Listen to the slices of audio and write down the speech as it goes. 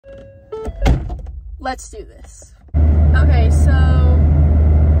Let's do this. Okay, so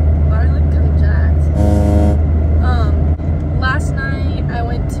why do I look kind of jacked? Last night I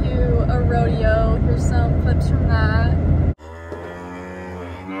went to a rodeo. Here's some clips from that.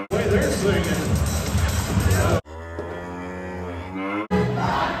 Wait, they're singing.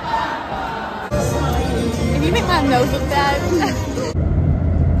 If you make my nose look bad.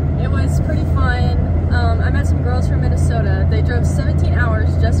 It was pretty fun. I met some girls from Minnesota. They drove 17 hours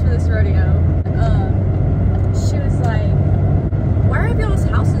just for this rodeo. She was like, why are y'all's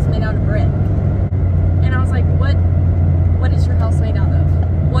houses made out of brick? And I was like, what is your house made out of?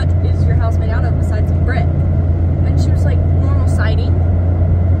 What is your house made out of besides brick? And she was like, normal siding.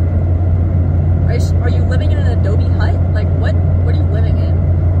 Are you living in an adobe hut? Like, what are you living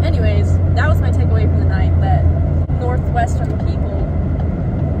in? Anyways, that was my takeaway from the night, that Northwestern people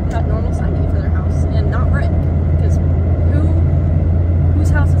have normal siding for their house and not brick. Because whose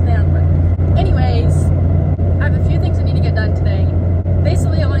house is made out of brick? Anyways, I have a few things I need to get done today.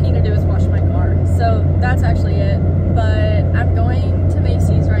 Basically, all I need to do is wash my car. So that's actually it. But I'm going to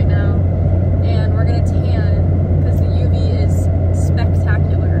Macy's right now, and we're gonna tan because the UV is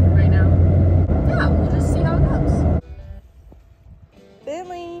spectacular right now. Yeah, we'll just see how it goes.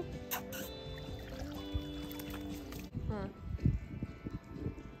 Billy. Huh.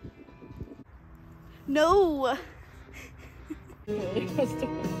 No. Okay, let's do it.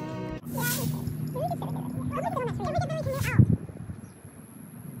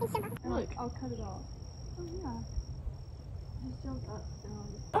 Look, I'll cut it off. Oh yeah. Just jump up down.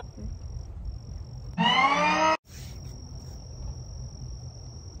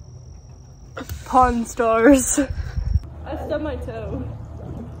 Pawn stars. I stubbed my toe.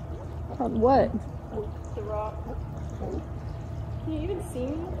 On what? The rock. Can you even see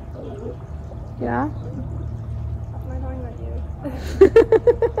me? Yeah. Am I talking about you?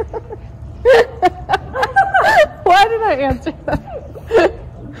 Why did I answer that?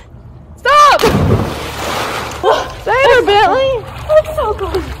 Stop! There, Bentley! That's so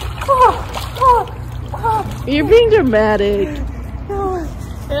good. You're being dramatic. No,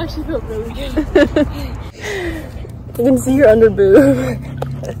 it actually felt really good. You can see your under boob.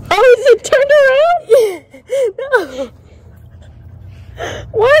 Oh, is it turned around? No.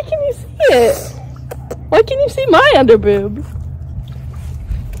 Why can you see it? Why can you see my under boob?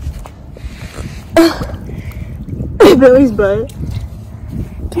 Billy's butt.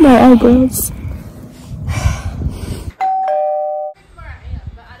 To my eyebrows.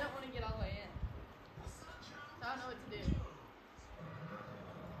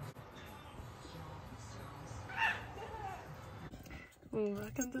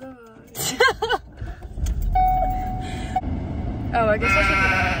 Welcome to the vlog. Oh, I guess I should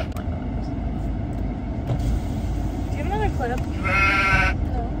put that up. Do you have another clip?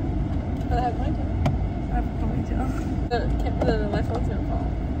 No. But I have a ponytail. I have a ponytail. My phone's gonna fall.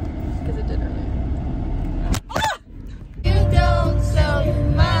 Because it did earlier. You don't, so you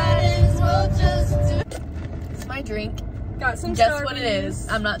might as well just do. It's my drink. Got some Guess Starbies. What it is.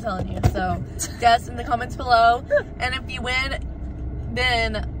 I'm not telling you. So, guess in the comments below. And if you win,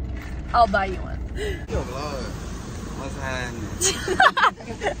 then I'll buy you one.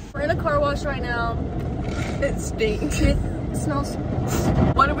 We're in a car wash right now. It stinks. It smells.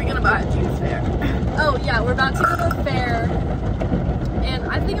 What are we gonna buy at June's Fair? Oh yeah, we're about to go to the fair, and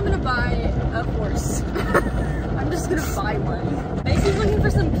I think I'm gonna buy a horse. I'm just gonna buy one. Macy's looking for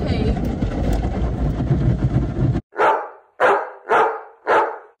some cake.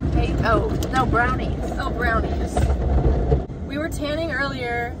 Cake? Oh no, brownies. Oh, brownies. We were tanning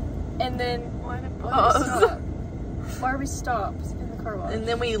earlier, and then why are we stopped in the car wash? And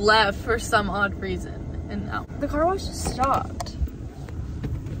then we left for some odd reason, and now the car wash just stopped.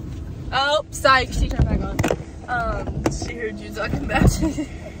 Oh, psych! She turned back on. She heard you talking back. She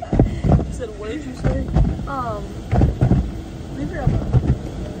said, "What did you say?" Leave her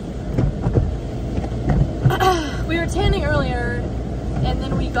alone. We were tanning earlier, and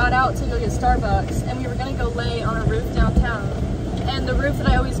then we got out to go get Starbucks, and we were gonna go lay on a roof downtown. And the roof that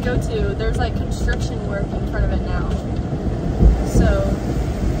I always go to, there's like construction work in front of it now. So,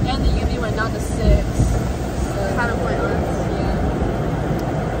 and the UV went down to 6. So, kind of pointless, yeah.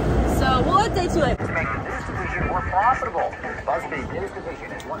 So, we'll update you later. To make the news division more profitable, BuzzFeed News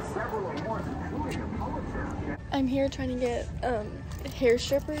Division has won several awards, including a Pulitzer. I'm here trying to get a hair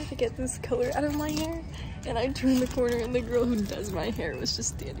stripper to get this color out of my hair. And I turned the corner, and the girl who does my hair was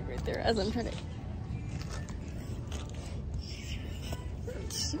just standing right there as I'm trying to.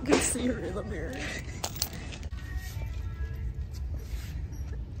 You can see her in the mirror.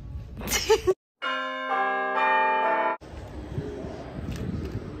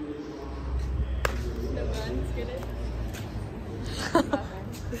 get it?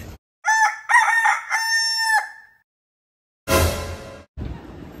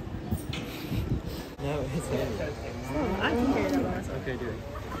 No, it's heavy. Oh, I can hear that by myself. Okay, do it.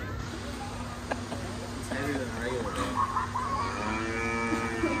 It's heavier than regular, though.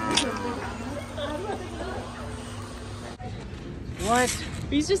 What?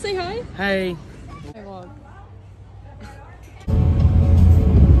 Will you just say hi? Hey. I vlog.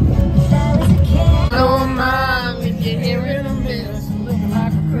 Don't mind if you're here in a mess, looking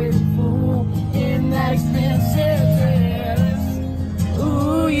like a crazy fool in that expensive dress.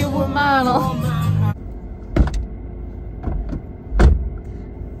 Ooh, you were mine all my.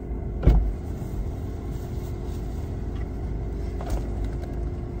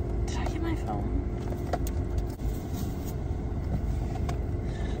 Did I get my phone?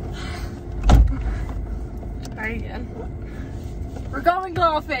 Alright again. We're going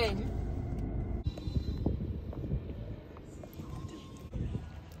golfing!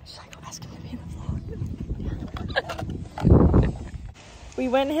 Should I go ask him to be in the vlog? We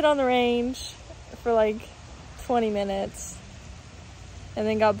went and hit on the range for like 20 minutes and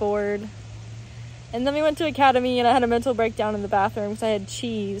then got bored. And then we went to Academy and I had a mental breakdown in the bathroom because I had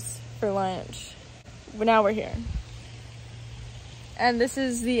cheese for lunch. But now we're here. And this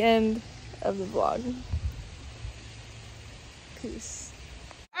is the end of the vlog. Peace.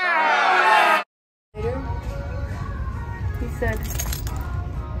 He said,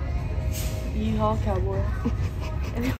 "Yeehaw, cowboy."